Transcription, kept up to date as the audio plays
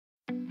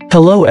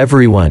Hello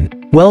everyone,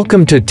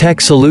 welcome to Tech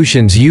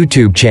Solutions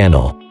YouTube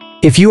channel.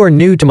 If you are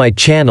new to my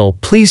channel,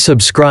 please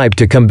subscribe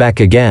to come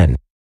back again.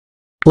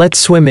 Let's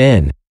swim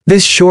in.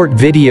 This short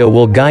video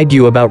will guide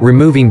you about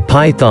removing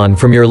Python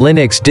from your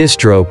Linux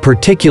distro,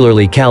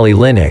 particularly Kali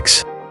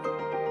Linux.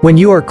 When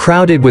you are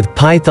crowded with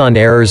Python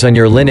errors on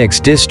your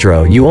Linux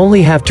distro, you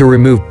only have to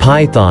remove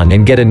Python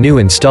and get a new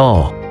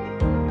install.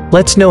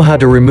 Let's know how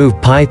to remove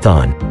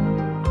Python.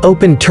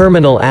 Open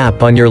Terminal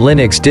app on your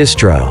Linux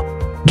distro.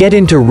 Get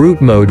into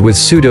root mode with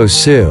sudo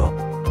su.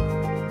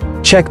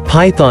 Check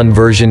Python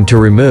version to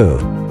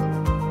remove.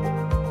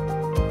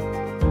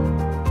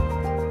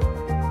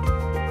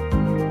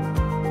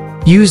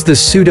 Use the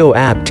Sudo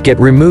Apt-get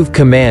Remove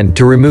Command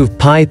to remove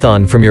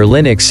Python from your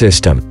Linux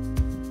system.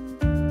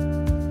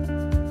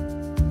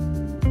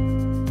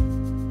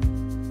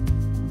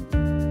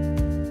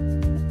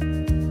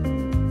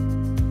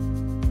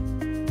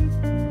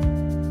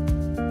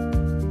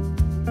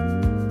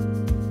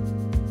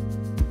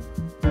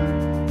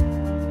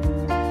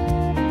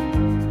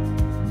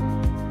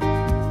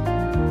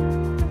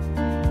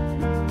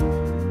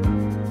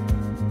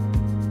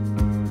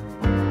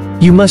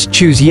 You must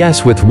choose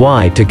Yes with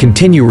Y to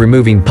continue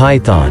removing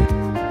Python.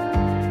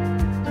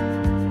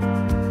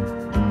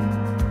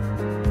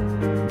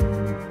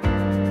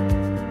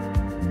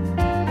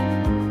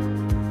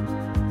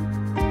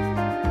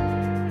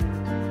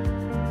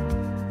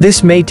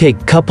 This may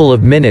take a couple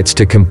of minutes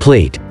to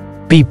complete.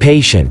 Be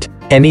patient.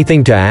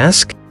 Anything to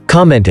ask?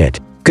 Comment it.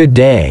 Good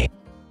day.